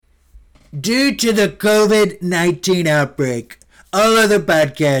Due to the COVID-19 outbreak, all other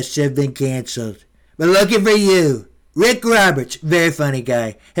podcasts have been canceled. But lucky for you, Rick Roberts, very funny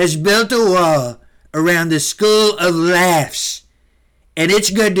guy, has built a wall around the School of Laughs. And it's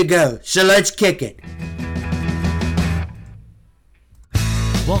good to go, so let's kick it.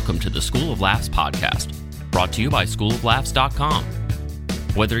 Welcome to the School of Laughs podcast, brought to you by schooloflaughs.com.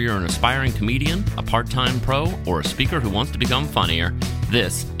 Whether you're an aspiring comedian, a part-time pro, or a speaker who wants to become funnier,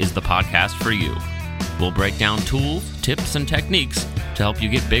 this is the podcast for you. We'll break down tools, tips, and techniques to help you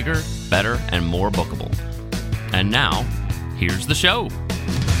get bigger, better, and more bookable. And now, here's the show.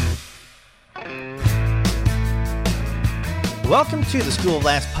 Welcome to the School of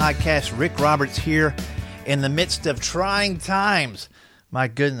Laughs podcast. Rick Roberts here in the midst of trying times. My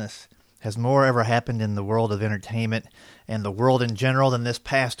goodness, has more ever happened in the world of entertainment and the world in general than this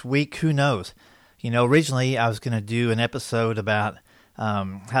past week? Who knows? You know, originally I was going to do an episode about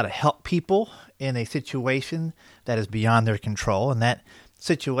how to help people in a situation that is beyond their control. And that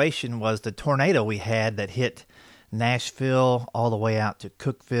situation was the tornado we had that hit Nashville all the way out to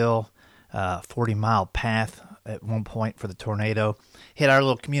Cookeville, 40-mile path at one point for the tornado. Hit our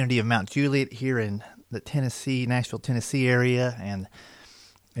little community of Mount Juliet here in the Nashville, Tennessee area. And,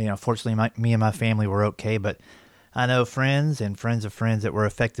 you know, fortunately, me and my family were okay. But I know friends and friends of friends that were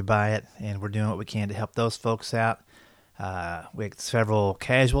affected by it, and we're doing what we can to help those folks out. We had several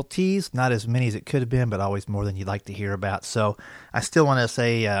casualties, not as many as it could have been, but always more than you'd like to hear about. So I still want to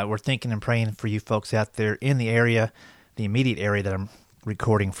say we're thinking and praying for you folks out there in the area, the immediate area that I'm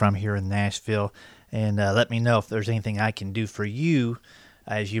recording from here in Nashville. And let me know if there's anything I can do for you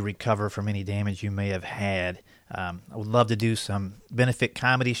as you recover from any damage you may have had. I would love to do some benefit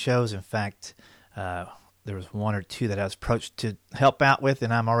comedy shows. In fact, there was one or two that I was approached to help out with,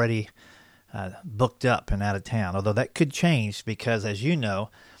 and I'm already booked up and out of town. Although that could change because, as you know,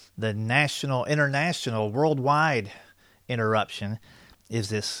 the national, international, worldwide interruption is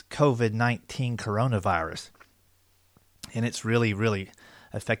this COVID-19 coronavirus. And it's really, really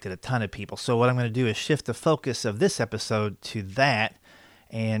affected a ton of people. So what I'm going to do is shift the focus of this episode to that.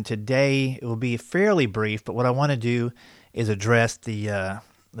 And today it will be fairly brief, but what I want to do is address the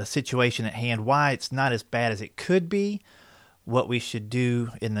situation at hand, why it's not as bad as it could be, what we should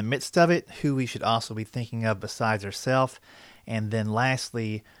do in the midst of it, who we should also be thinking of besides ourselves, and then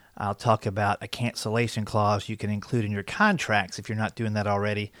lastly, I'll talk about a cancellation clause you can include in your contracts if you're not doing that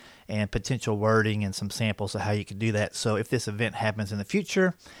already, and potential wording and some samples of how you can do that. So if this event happens in the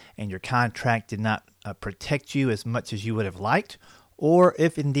future and your contract did not protect you as much as you would have liked, or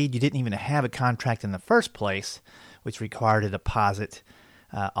if indeed you didn't even have a contract in the first place, which required a deposit,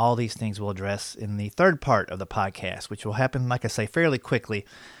 all these things we'll address in the third part of the podcast, which will happen, like I say, fairly quickly.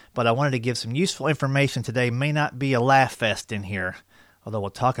 But I wanted to give some useful information today. May not be a laugh fest in here, although we'll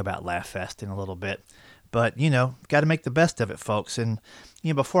talk about Laugh Fest in a little bit. But, you know, got to make the best of it, folks. And,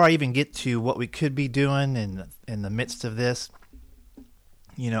 you know, before I even get to what we could be doing in the midst of this,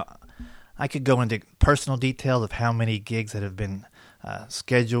 you know, I could go into personal details of how many gigs that have been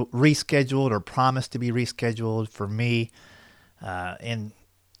rescheduled or promised to be rescheduled for me.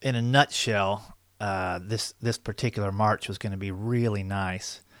 In a nutshell, this particular March was going to be really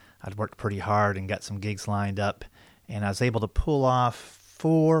nice. I'd worked pretty hard and got some gigs lined up, and I was able to pull off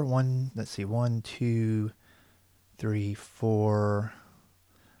four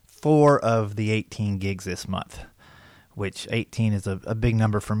of the 18 gigs this month, which 18 is a big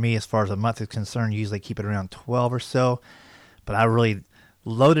number for me as far as a month is concerned. Usually keep it around 12 or so, but I really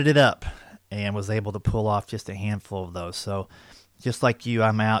loaded it up and was able to pull off just a handful of those. So just like you,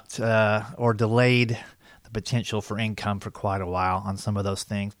 I'm out or delayed the potential for income for quite a while on some of those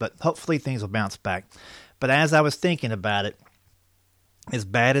things, but hopefully things will bounce back. But as I was thinking about it, as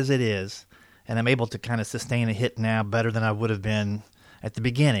bad as it is, and I'm able to kind of sustain a hit now better than I would have been at the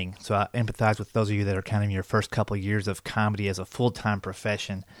beginning. So I empathize with those of you that are kind of in your first couple of years of comedy as a full-time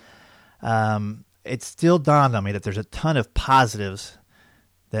profession. It still dawned on me that there's a ton of positives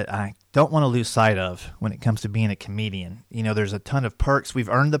that I don't want to lose sight of when it comes to being a comedian. You know, there's a ton of perks. We've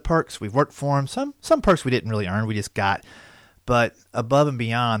earned the perks. We've worked for them. Some perks we didn't really earn. We just got. But above and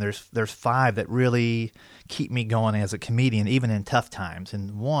beyond, there's five that really keep me going as a comedian, even in tough times.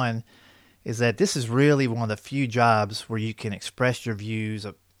 And one is that this is really one of the few jobs where you can express your views,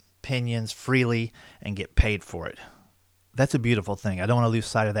 opinions freely and get paid for it. That's a beautiful thing. I don't want to lose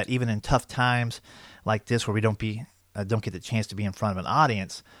sight of that, even in tough times like this where we don't get the chance to be in front of an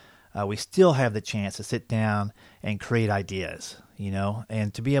audience. We still have the chance to sit down and create ideas, you know,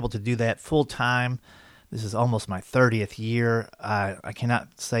 and to be able to do that full time. This is almost my 30th year. I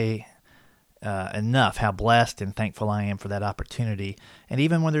cannot say enough how blessed and thankful I am for that opportunity. And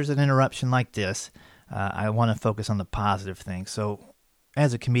even when there's an interruption like this, I want to focus on the positive things. So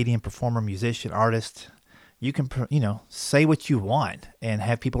as a comedian, performer, musician, artist, you can, say what you want and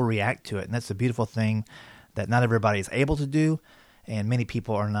have people react to it. And that's a beautiful thing that not everybody is able to do, and many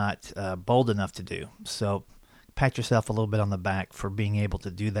people are not bold enough to do. So pat yourself a little bit on the back for being able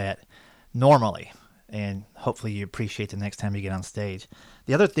to do that normally, and hopefully you appreciate the next time you get on stage.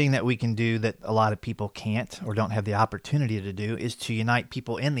 The other thing that we can do that a lot of people can't or don't have the opportunity to do is to unite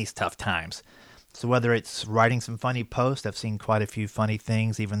people in these tough times. So whether it's writing some funny posts, I've seen quite a few funny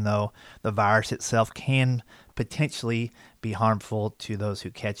things, even though the virus itself can potentially be harmful to those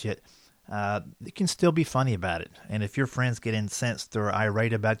who catch it. You can still be funny about it. And if your friends get incensed or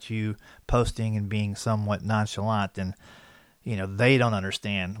irate about you posting and being somewhat nonchalant, then they don't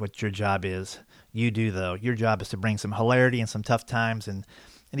understand what your job is. You do, though. Your job is to bring some hilarity in some tough times. And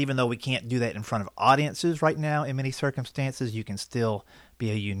even though we can't do that in front of audiences right now in many circumstances, you can still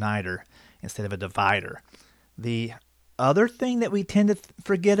be a uniter instead of a divider. The other thing that we tend to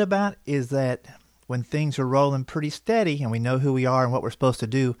forget about is that when things are rolling pretty steady and we know who we are and what we're supposed to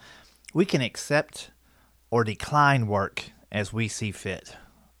do, we can accept or decline work as we see fit.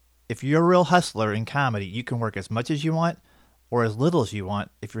 If you're a real hustler in comedy, you can work as much as you want or as little as you want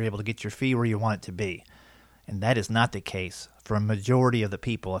if you're able to get your fee where you want it to be. And that is not the case for a majority of the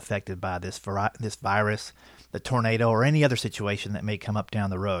people affected by this virus, the tornado, or any other situation that may come up down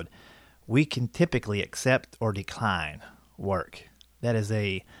the road. We can typically accept or decline work. That is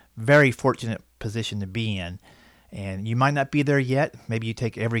a very fortunate position to be in. And you might not be there yet. Maybe you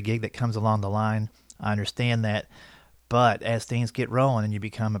take every gig that comes along the line. I understand that. But as things get rolling and you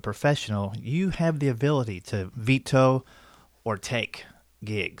become a professional, you have the ability to veto or take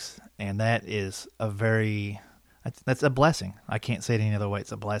gigs. And that is that's a blessing. I can't say it any other way.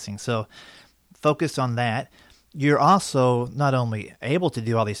 It's a blessing. So focus on that. You're also not only able to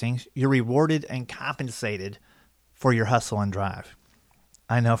do all these things, you're rewarded and compensated for your hustle and drive.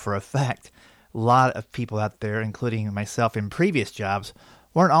 I know for a fact a lot of people out there, including myself in previous jobs,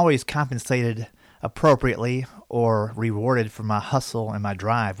 weren't always compensated appropriately or rewarded for my hustle and my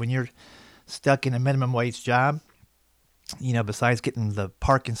drive. When you're stuck in a minimum wage job, besides getting the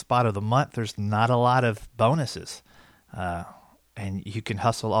parking spot of the month, there's not a lot of bonuses. And you can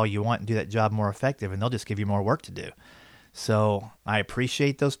hustle all you want and do that job more effective, and they'll just give you more work to do. So I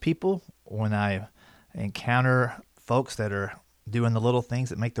appreciate those people. When I encounter folks that are doing the little things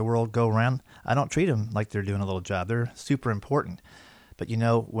that make the world go round, I don't treat them like they're doing a little job. They're super important. But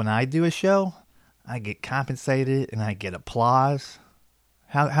when I do a show, I get compensated and I get applause.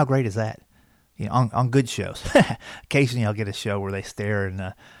 How great is that? On good shows. Occasionally I'll get a show where they stare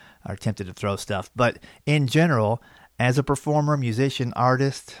and are tempted to throw stuff. But in general, as a performer, musician,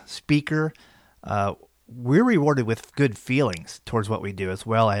 artist, speaker, we're rewarded with good feelings towards what we do, as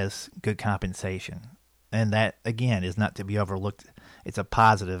well as good compensation. And that, again, is not to be overlooked. It's a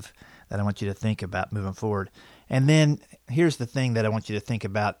positive that I want you to think about moving forward. And then here's the thing that I want you to think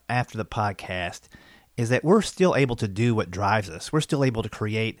about after the podcast is that we're still able to do what drives us. We're still able to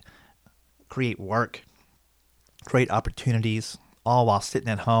create work, create opportunities, all while sitting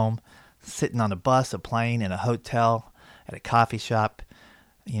at home, sitting on a bus, a plane, in a hotel, at a coffee shop.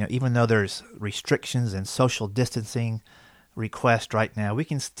 Even though there's restrictions and social distancing requests right now, we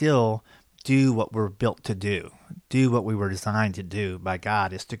can still do what we're built to do what we were designed to do by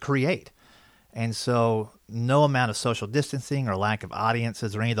God, is to create. And so no amount of social distancing or lack of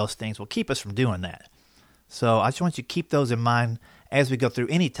audiences or any of those things will keep us from doing that. So I just want you to keep those in mind as we go through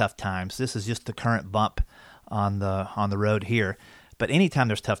any tough times. This is just the current bump on the road here. But anytime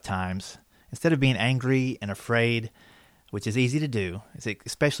there's tough times, instead of being angry and afraid, which is easy to do, it's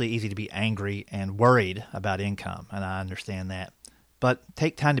especially easy to be angry and worried about income, and I understand that. But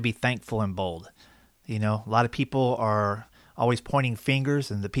take time to be thankful and bold. A lot of people are always pointing fingers,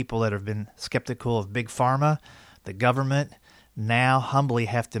 and the people that have been skeptical of Big Pharma, the government, now humbly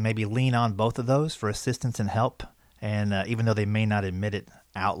have to maybe lean on both of those for assistance and help. And even though they may not admit it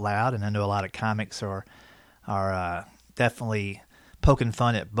out loud, and I know a lot of comics are definitely poking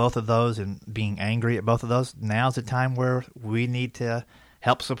fun at both of those and being angry at both of those, now's the time where we need to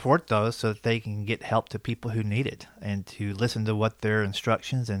help support those so that they can get help to people who need it, and to listen to what their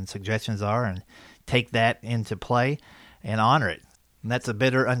instructions and suggestions are and take that into play and honor it. And that's a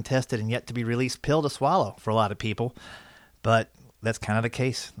bitter, untested, and yet to be released pill to swallow for a lot of people. But that's kind of the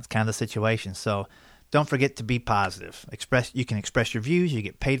case. That's kind of the situation. So don't forget to be positive. You can express your views. You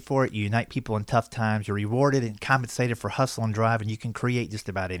get paid for it. You unite people in tough times. You're rewarded and compensated for hustle and drive, and you can create just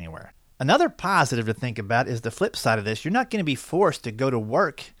about anywhere. Another positive to think about is the flip side of this. You're not going to be forced to go to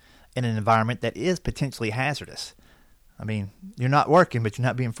work in an environment that is potentially hazardous. I mean, you're not working, but you're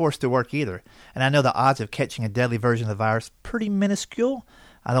not being forced to work either. And I know the odds of catching a deadly version of the virus pretty minuscule.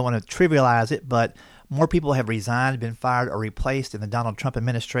 I don't want to trivialize it, but more people have resigned, been fired, or replaced in the Donald Trump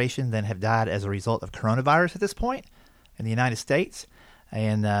administration than have died as a result of coronavirus at this point in the United States.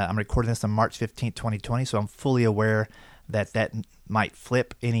 And I'm recording this on March 15th, 2020, so I'm fully aware that that might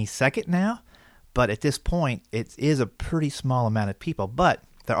flip any second now. But at this point, it is a pretty small amount of people. But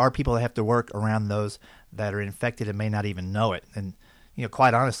there are people that have to work around those that are infected and may not even know it. And,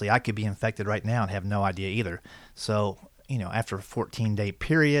 quite honestly, I could be infected right now and have no idea either. So, after a 14-day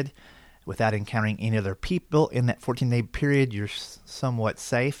period, without encountering any other people in that 14-day period, you're somewhat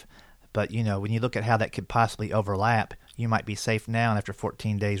safe. But, when you look at how that could possibly overlap, you might be safe now and after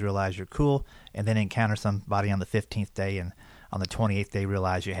 14 days realize you're cool and then encounter somebody on the 15th day and on the 28th day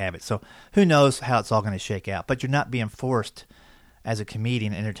realize you have it. So who knows how it's all going to shake out. But you're not being forced as a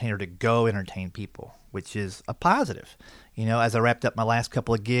comedian, entertainer, to go entertain people, which is a positive. As I wrapped up my last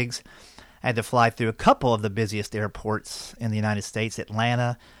couple of gigs, I had to fly through a couple of the busiest airports in the United States,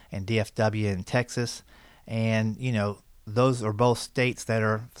 Atlanta and DFW in Texas. And, those are both states that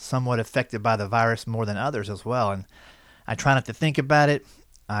are somewhat affected by the virus more than others as well. And I try not to think about it.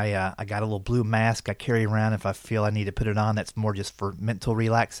 I got a little blue mask I carry around if I feel I need to put it on. That's more just for mental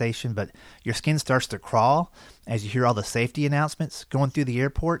relaxation. But your skin starts to crawl as you hear all the safety announcements going through the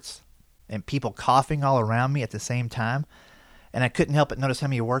airports and people coughing all around me at the same time. And I couldn't help but notice how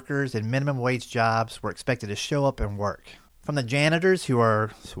many workers in minimum wage jobs were expected to show up and work. From the janitors who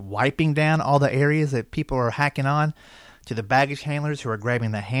are wiping down all the areas that people are hacking on, to the baggage handlers who are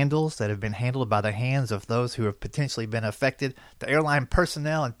grabbing the handles that have been handled by the hands of those who have potentially been affected, the airline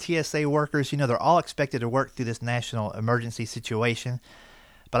personnel and TSA workers, they're all expected to work through this national emergency situation.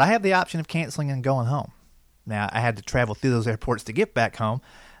 But I have the option of canceling and going home. Now, I had to travel through those airports to get back home.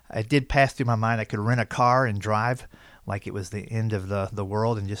 It did pass through my mind I could rent a car and drive like it was the end of the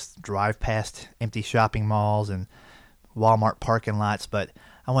world and just drive past empty shopping malls and Walmart parking lots, but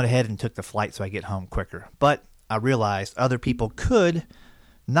I went ahead and took the flight so I get home quicker. But I realized other people could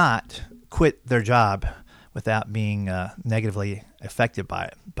not quit their job without being negatively affected by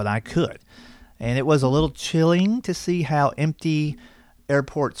it, but I could. And it was a little chilling to see how empty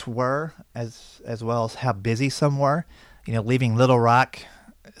airports were, as well as how busy some were. Leaving Little Rock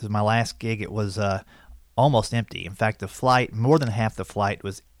as my last gig, it was almost empty. In fact, the flight, more than half the flight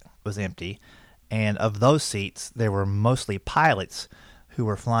was empty. And of those seats, there were mostly pilots who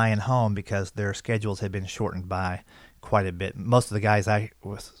were flying home because their schedules had been shortened by quite a bit. Most of the guys I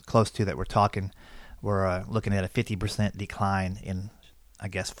was close to that were talking were looking at a 50% decline in, I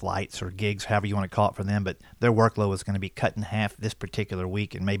guess, flights or gigs, however you want to call it for them. But their workload was going to be cut in half this particular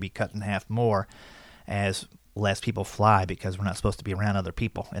week and maybe cut in half more as less people fly because we're not supposed to be around other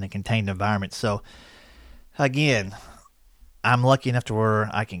people in a contained environment. So, again, I'm lucky enough to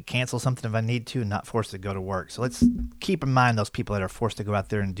where I can cancel something if I need to and not forced to go to work. So let's keep in mind those people that are forced to go out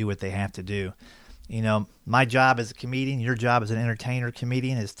there and do what they have to do. My job as a comedian, your job as an entertainer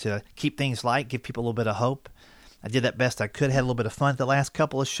comedian is to keep things light, give people a little bit of hope. I did that best I could, had a little bit of fun at the last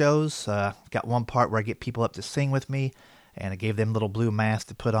couple of shows. Got one part where I get people up to sing with me, and I gave them little blue masks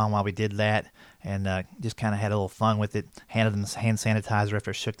to put on while we did that, and just kind of had a little fun with it, handed them hand sanitizer after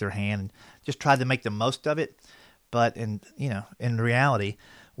I shook their hand, and just tried to make the most of it. But in reality,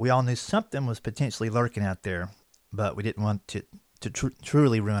 we all knew something was potentially lurking out there, but we didn't want to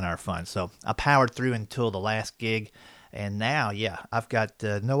truly ruin our fun. So I powered through until the last gig, and now, I've got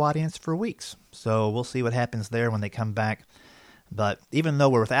no audience for weeks. So we'll see what happens there when they come back. But even though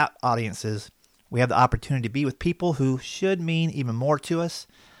we're without audiences, we have the opportunity to be with people who should mean even more to us.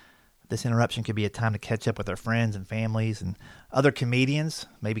 This interruption could be a time to catch up with our friends and families and other comedians,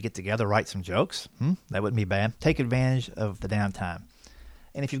 maybe get together, write some jokes. That wouldn't be bad. Take advantage of the downtime.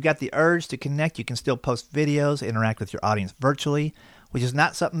 And if you've got the urge to connect, you can still post videos, interact with your audience virtually, which is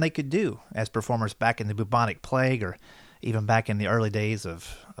not something they could do as performers back in the bubonic plague or even back in the early days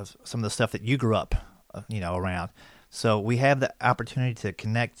of some of the stuff that you grew up, around. So we have the opportunity to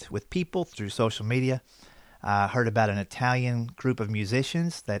connect with people through social media. I heard about an Italian group of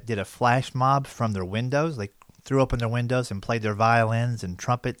musicians that did a flash mob from their windows. They threw open their windows and played their violins and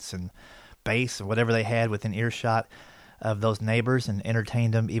trumpets and bass and whatever they had within earshot of those neighbors and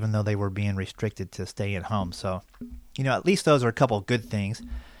entertained them even though they were being restricted to stay at home. So, at least those are a couple of good things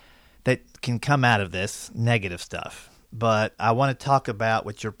that can come out of this negative stuff. But I want to talk about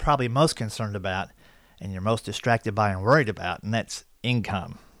what you're probably most concerned about and you're most distracted by and worried about, and that's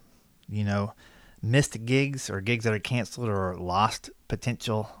income. Missed gigs or gigs that are canceled or lost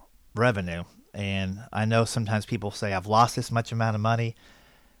potential revenue. And I know sometimes people say, I've lost this much amount of money.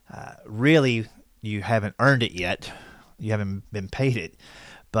 really, you haven't earned it yet. You haven't been paid it,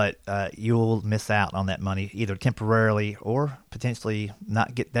 but you'll miss out on that money either temporarily or potentially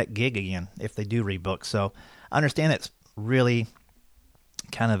not get that gig again if they do rebook. So I understand that's really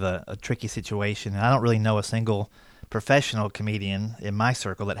kind of a tricky situation, and I don't really know a single professional comedian in my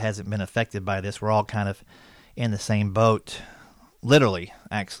circle that hasn't been affected by this. We're all kind of in the same boat, literally,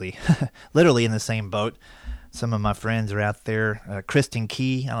 actually, literally in the same boat. Some of my friends are out there. Kristen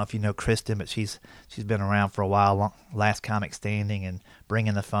Key, I don't know if you know Kristen, but she's been around for a while, last comic standing and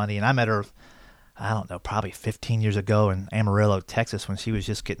bringing the funny. And I met her, I don't know, probably 15 years ago in Amarillo, Texas, when she was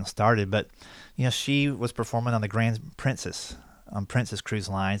just getting started. But, she was performing on the Grand Princess, on Princess Cruise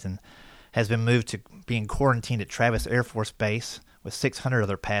Lines, and has been moved to being quarantined at Travis Air Force Base with 600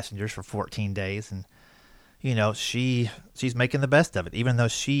 other passengers for 14 days. And, she's making the best of it. Even though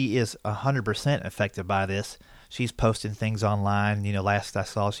she is 100% affected by this, she's posting things online. Last I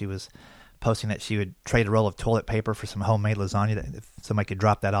saw, she was posting that she would trade a roll of toilet paper for some homemade lasagna, that if somebody could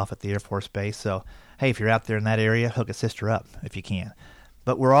drop that off at the Air Force Base. So, hey, if you're out there in that area, hook a sister up if you can.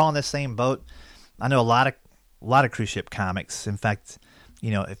 But we're all in the same boat. I know a lot of cruise ship comics. In fact,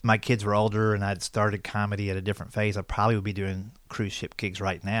 if my kids were older and I'd started comedy at a different phase, I probably would be doing cruise ship gigs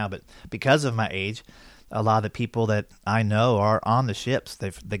right now. But because of my age, a lot of the people that I know are on the ships.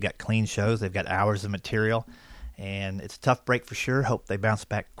 They got clean shows. They've got hours of material. And it's a tough break for sure. Hope they bounce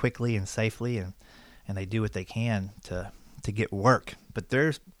back quickly and safely, and they do what they can to get work. But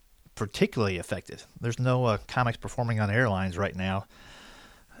they're particularly affected. There's no comics performing on airlines right now,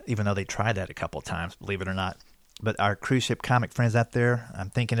 even though they tried that a couple of times, believe it or not. But our cruise ship comic friends out there, I'm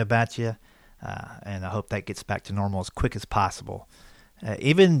thinking about you, and I hope that gets back to normal as quick as possible.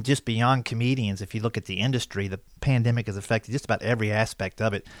 Even just beyond comedians, if you look at the industry, the pandemic has affected just about every aspect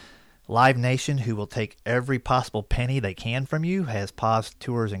of it. Live Nation, who will take every possible penny they can from you, has paused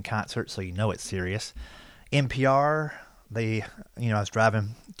tours and concerts, so it's serious. NPR, I was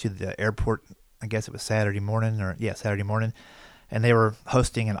driving to the airport, I guess it was Saturday morning, and they were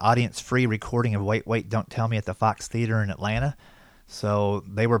hosting an audience-free recording of Wait, Wait, Don't Tell Me at the Fox Theater in Atlanta. So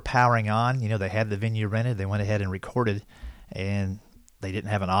they were powering on. They had the venue rented. They went ahead and recorded, and they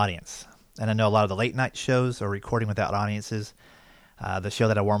didn't have an audience. And I know a lot of the late-night shows are recording without audiences. The show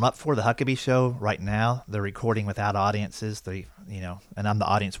that I warm up for, the Huckabee Show, right now, they're recording without audiences. And I'm the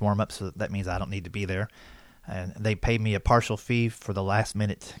audience warm-up, so that means I don't need to be there. And they paid me a partial fee for the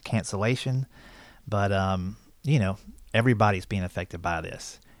last-minute cancellation. But, everybody's being affected by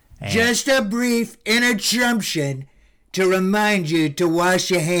this. And just a brief interruption to remind you to wash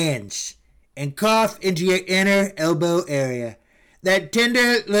your hands and cough into your inner elbow area. That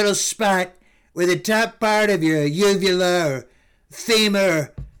tender little spot where the top part of your uvula or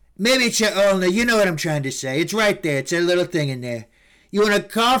femur, maybe it's your ulna, you know what I'm trying to say. It's right there. It's a little thing in there. You want to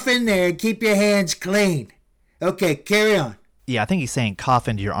cough in there and keep your hands clean. Okay, carry on. Yeah, I think he's saying cough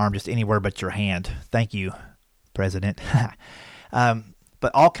into your arm just anywhere but your hand. Thank you, President.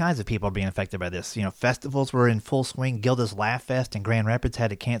 But all kinds of people are being affected by this. Festivals were in full swing. Gilda's Laugh Fest in Grand Rapids had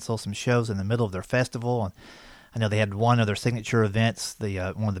to cancel some shows in the middle of their festival. And I know they had one of their signature events,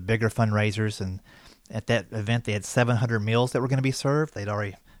 one of the bigger fundraisers, and at that event they had 700 meals that were going to be served. They'd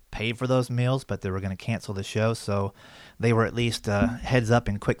already paid for those meals, but they were going to cancel the show. So they were at least heads up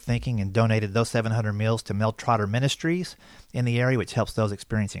and quick thinking and donated those 700 meals to Mel Trotter Ministries in the area, which helps those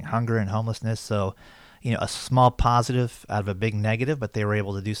experiencing hunger and homelessness. So a small positive out of a big negative, but they were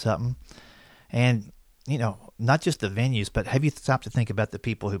able to do something. And, not just the venues, but have you stopped to think about the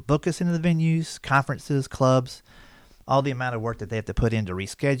people who book us into the venues, conferences, clubs, all the amount of work that they have to put in to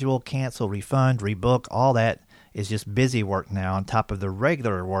reschedule, cancel, refund, rebook, all that is just busy work now on top of the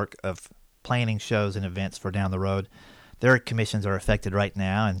regular work of planning shows and events for down the road. Their commissions are affected right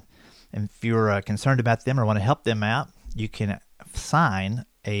now, and if you're concerned about them or want to help them out, you can sign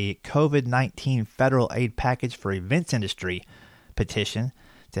a COVID-19 federal aid package for events industry petition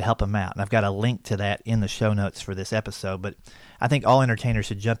to help them out. And I've got a link to that in the show notes for this episode. But I think all entertainers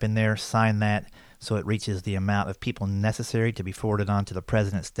should jump in there, sign that, so it reaches the amount of people necessary to be forwarded on to the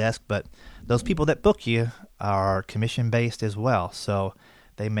president's desk. But those people that book you are commission-based as well. So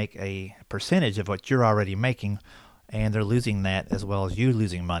they make a percentage of what you're already making, and they're losing that as well as you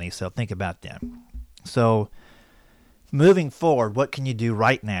losing money. So think about them. So moving forward, what can you do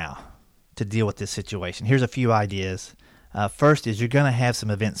right now to deal with this situation? Here's a few ideas. First is you're going to have some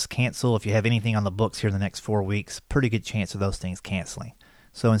events cancel. If you have anything on the books here in the next 4 weeks, pretty good chance of those things canceling.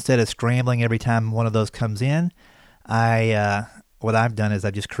 So instead of scrambling every time one of those comes in, what I've done is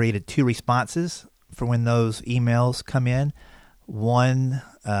I've just created 2 responses for when those emails come in. One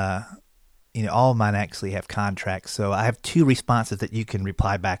all of mine actually have contracts. So I have 2 responses that you can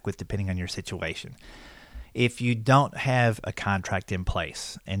reply back with depending on your situation. If you don't have a contract in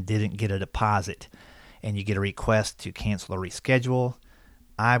place and didn't get a deposit and you get a request to cancel or reschedule,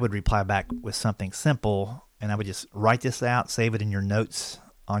 I would reply back with something simple, and I would just write this out, save it in your notes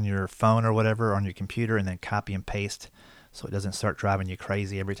on your phone or whatever, on your computer, and then copy and paste so it doesn't start driving you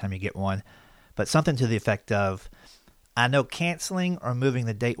crazy every time you get one. But something to the effect of, I know canceling or moving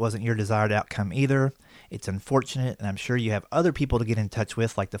the date wasn't your desired outcome either. It's unfortunate, and I'm sure you have other people to get in touch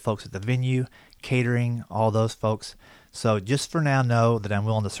with, like the folks at the venue, catering, all those folks. So just for now, know that I'm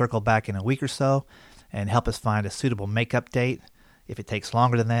willing to circle back in a week or so and help us find a suitable makeup date. If it takes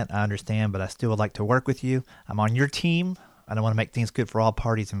longer than that, I understand, but I still would like to work with you. I'm on your team. I don't want to make things good for all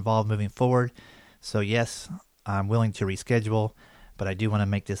parties involved moving forward. So yes, I'm willing to reschedule, but I do want to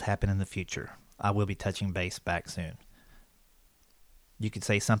make this happen in the future. I will be touching base back soon. You could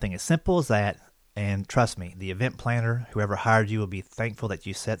say something as simple as that, and trust me, the event planner, whoever hired you, will be thankful that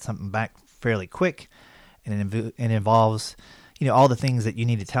you set something back fairly quick, and it involves, all the things that you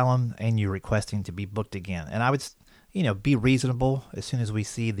need to tell them, and you're requesting to be booked again. And I would, be reasonable. As soon as we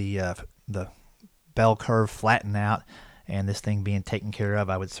see the bell curve flatten out and this thing being taken care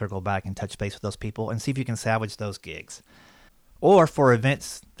of, I would circle back and touch base with those people and see if you can salvage those gigs. Or for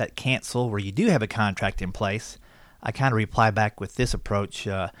events that cancel where you do have a contract in place, I kind of reply back with this approach.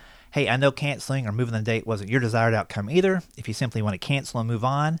 Hey, I know canceling or moving the date wasn't your desired outcome either. If you simply want to cancel and move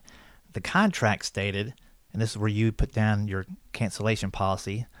on, the contract stated, and this is where you put down your cancellation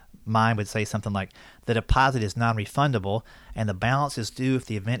policy. Mine would say something like, the deposit is non-refundable and the balance is due if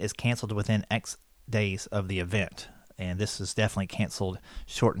the event is canceled within X days of the event. And this is definitely canceled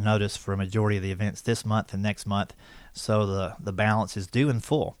short notice for a majority of the events this month and next month, so the balance is due in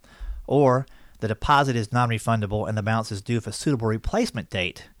full. Or the deposit is non-refundable and the balance is due if a suitable replacement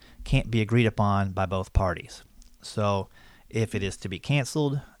date can't be agreed upon by both parties. So if it is to be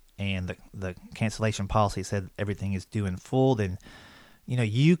canceled and the cancellation policy said everything is due in full, then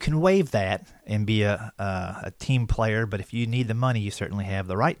you can waive that and be a team player, but if you need the money, you certainly have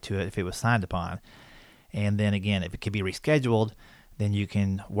the right to it if it was signed upon. And then again, if it could be rescheduled, then you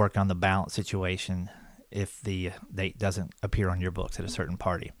can work on the balance situation if the date doesn't appear on your books at a certain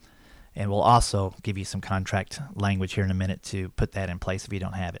party. And we'll also give you some contract language here in a minute to put that in place if you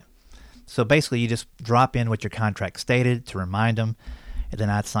don't have it. So basically, you just drop in what your contract stated to remind them, and then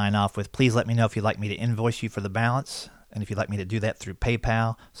I'd sign off with, please let me know if you'd like me to invoice you for the balance, and if you'd like me to do that through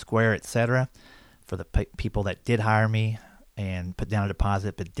PayPal, Square, etc., for the people that did hire me and put down a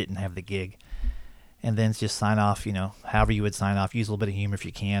deposit but didn't have the gig. And then just sign off, however you would sign off. Use a little bit of humor if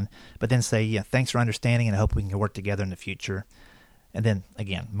you can. But then say, yeah, thanks for understanding, and I hope we can work together in the future. And then,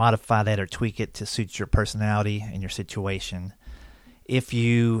 again, modify that or tweak it to suit your personality and your situation. If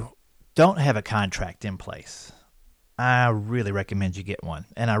you don't have a contract in place, I really recommend you get one.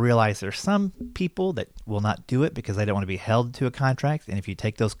 And I realize there's some people that will not do it because they don't want to be held to a contract. And if you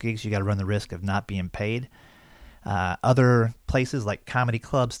take those gigs, you got to run the risk of not being paid. Other places like comedy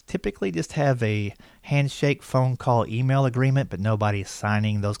clubs typically just have a handshake, phone call, email agreement, but nobody's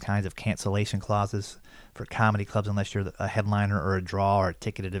signing those kinds of cancellation clauses for comedy clubs unless you're a headliner or a draw or a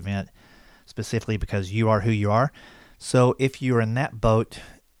ticketed event, specifically because you are who you are. So if you're in that boat,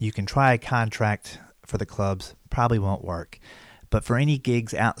 you can try a contract for the clubs. Probably won't work. But for any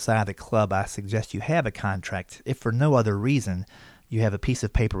gigs outside the club, I suggest you have a contract, if for no other reason you have a piece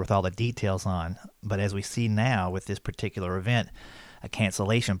of paper with all the details on. But as we see now with this particular event, a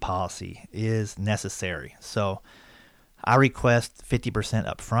cancellation policy is necessary. So I request 50%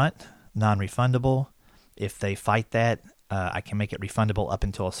 up front, non-refundable. If they fight that, I can make it refundable up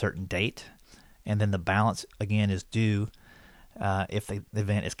until a certain date. And then the balance, again, is due if the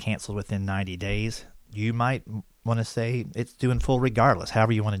event is canceled within 90 days. You might want to say it's due in full regardless,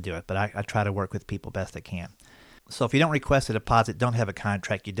 however you want to do it. But I try to work with people best I can. So if you don't request a deposit, don't have a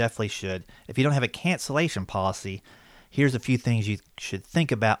contract, you definitely should. If you don't have a cancellation policy, here's a few things you should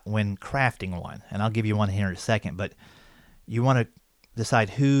think about when crafting one. And I'll give you one here in a second. But you want to decide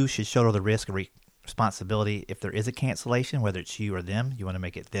who should shoulder the risk or responsibility if there is a cancellation, whether it's you or them. You want to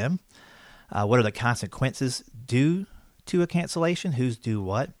make it them. What are the consequences due to a cancellation? Who's due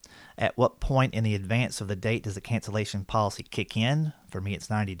what? At what point in the advance of the date does the cancellation policy kick in? For me, it's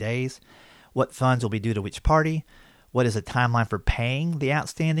 90 days. What funds will be due to which party? What is the timeline for paying the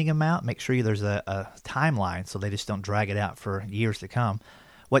outstanding amount? Make sure there's a timeline so they just don't drag it out for years to come.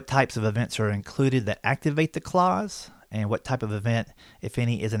 What types of events are included that activate the clause? And what type of event, if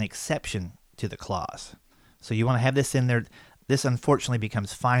any, is an exception to the clause? So you want to have this in there. This unfortunately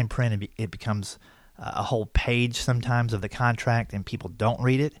becomes fine print, and it becomes a whole page sometimes of the contract, and people don't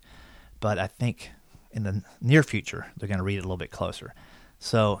read it. but I think in the near future, they're going to read it a little bit closer.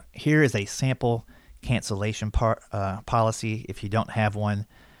 So here is a sample cancellation policy. If you don't have one,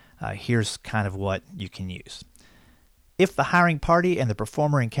 here's kind of what you can use. If the hiring party and the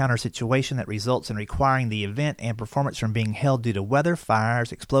performer encounter a situation that results in requiring the event and performance from being held due to weather,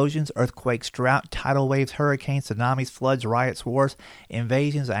 fires, explosions, earthquakes, drought, tidal waves, hurricanes, tsunamis, floods, riots, wars,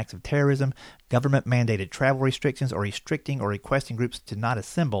 invasions, acts of terrorism, government-mandated travel restrictions, or restricting or requesting groups to not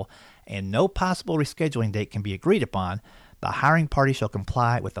assemble, and no possible rescheduling date can be agreed upon, the hiring party shall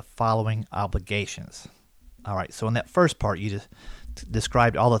comply with the following obligations. All right, so in that first part, you just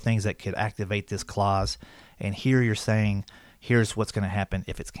described all the things that could activate this clause, and here you're saying, here's what's going to happen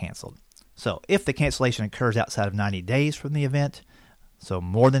if it's canceled. So if the cancellation occurs outside of 90 days from the event, so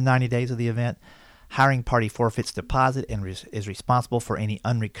more than 90 days of the event, hiring party forfeits deposit and is responsible for any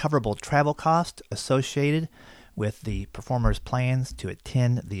unrecoverable travel cost associated with the performer's plans to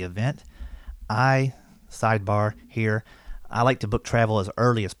attend the event. Sidebar here, I like to book travel as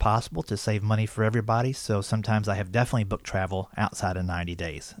early as possible to save money for everybody, so sometimes I have definitely booked travel outside of 90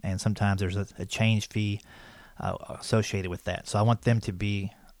 days, and sometimes there's a change fee associated with that. So I want them to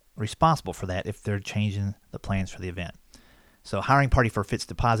be responsible for that if they're changing the plans for the event. So hiring party forfeits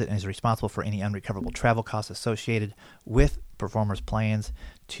deposit and is responsible for any unrecoverable travel costs associated with performers' plans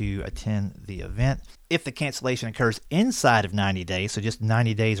to attend the event. If the cancellation occurs inside of 90 days, so just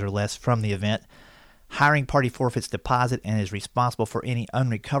 90 days or less from the event, hiring party forfeits deposit and is responsible for any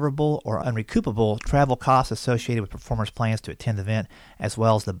unrecoverable or unrecoupable travel costs associated with performers' plans to attend the event, as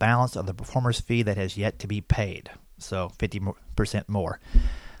well as the balance of the performer's fee that has yet to be paid, so 50% more.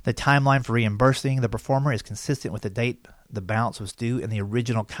 The timeline for reimbursing the performer is consistent with the date the balance was due in the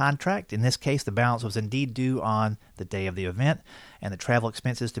original contract. In this case, the balance was indeed due on the day of the event, and the travel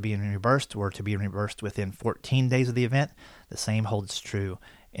expenses to be reimbursed were to be reimbursed within 14 days of the event. The same holds true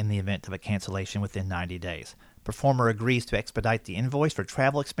in the event of a cancellation within 90 days. Performer agrees to expedite the invoice for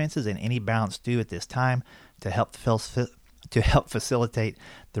travel expenses and any balance due at this time to help facilitate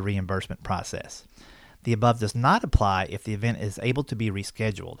the reimbursement process. The above does not apply if the event is able to be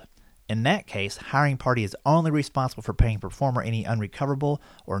rescheduled. In that case, hiring party is only responsible for paying performer any unrecoverable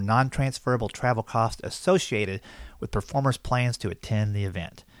or non-transferable travel costs associated with performer's plans to attend the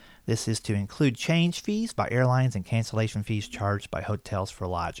event. This is to include change fees by airlines and cancellation fees charged by hotels for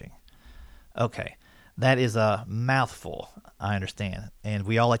lodging. Okay, that is a mouthful, I understand. And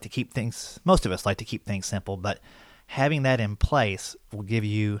we all like to keep things, most of us like to keep things simple, but having that in place will give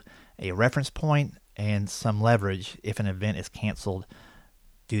you a reference point and some leverage if an event is canceled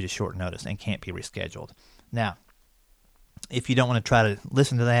due to short notice and can't be rescheduled. Now, if you don't want to try to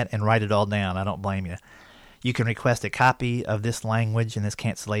listen to that and write it all down, I don't blame you. You can request a copy of this language and this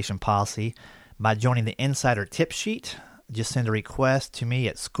cancellation policy by joining the Insider Tip Sheet. Just send a request to me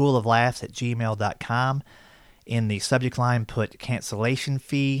at schooloflaughs@gmail.com. In the subject line, put cancellation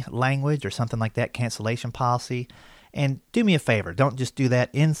fee language or something like that, cancellation policy. And do me a favor, don't just do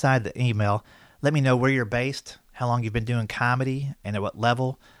that inside the email. Let me know where you're based, how long you've been doing comedy, and at what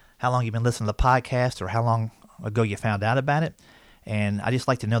level, how long you've been listening to the podcast, or how long ago you found out about it. And I just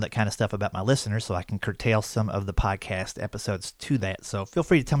like to know that kind of stuff about my listeners so I can curtail some of the podcast episodes to that. So feel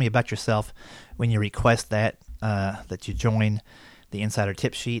free to tell me about yourself when you request that you join the Insider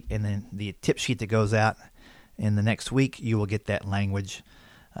Tip Sheet. And then the tip sheet that goes out in the next week, you will get that language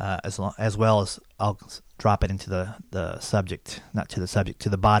as well as I'll drop it into the subject, not to the subject, to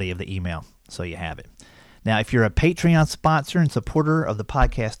the body of the email so you have it. Now, if you're a Patreon sponsor and supporter of the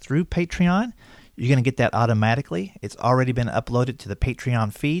podcast through Patreon, you're going to get that automatically. It's already been uploaded to the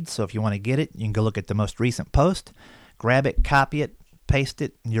Patreon feed, so if you want to get it, you can go look at the most recent post, grab it, copy it, paste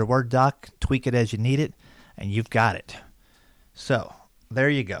it in your Word doc, tweak it as you need it, and you've got it. So, there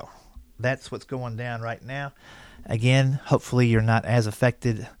you go. That's what's going down right now. Again, hopefully you're not as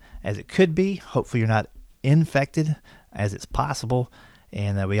affected as it could be. Hopefully you're not infected as it's possible.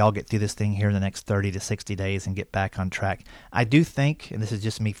 And we all get through this thing here in the next 30 to 60 days and get back on track. I do think, and this is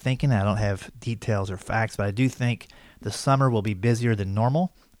just me thinking, I don't have details or facts, but I do think the summer will be busier than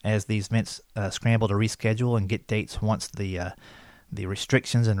normal as these events scramble to reschedule and get dates once the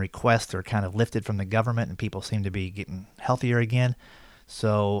restrictions and requests are kind of lifted from the government and people seem to be getting healthier again.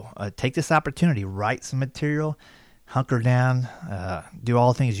 So take this opportunity, write some material, hunker down, do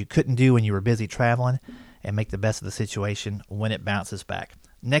all the things you couldn't do when you were busy traveling, and make the best of the situation when it bounces back.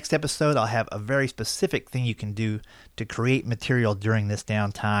 Next episode, I'll have a very specific thing you can do to create material during this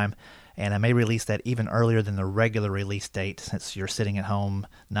downtime, and I may release that even earlier than the regular release date since you're sitting at home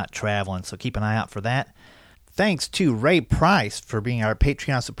not traveling, so keep an eye out for that. Thanks to Ray Price for being our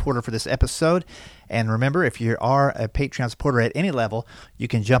Patreon supporter for this episode. And remember, if you are a Patreon supporter at any level, you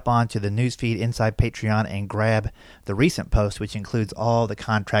can jump on to the newsfeed inside Patreon and grab the recent post, which includes all the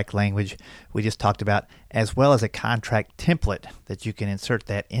contract language we just talked about, as well as a contract template that you can insert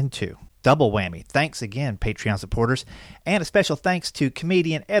that into. Double whammy. Thanks again, Patreon supporters. And a special thanks to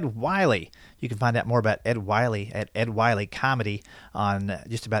comedian Ed Wiley. You can find out more about Ed Wiley at Ed Wiley Comedy on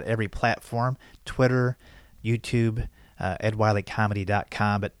just about every platform, Twitter, YouTube,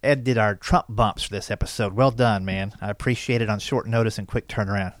 EdWileyComedy.com. But Ed did our Trump bumps for this episode. Well done, man. I appreciate it on short notice and quick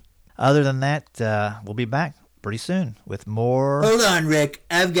turnaround. Other than that, we'll be back pretty soon with more. Hold on, Rick.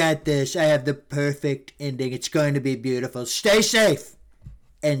 I've got this. I have the perfect ending. It's going to be beautiful. Stay safe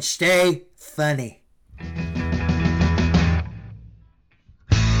and stay funny.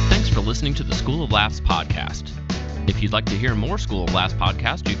 Thanks for listening to the School of Laughs podcast. If you'd like to hear more School of Laughs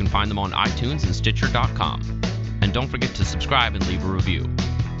podcasts, you can find them on iTunes and Stitcher.com. And don't forget to subscribe and leave a review.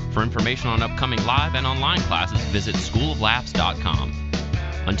 For information on upcoming live and online classes, visit schooloflaughs.com.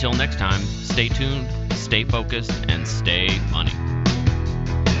 Until next time, stay tuned, stay focused, and stay funny.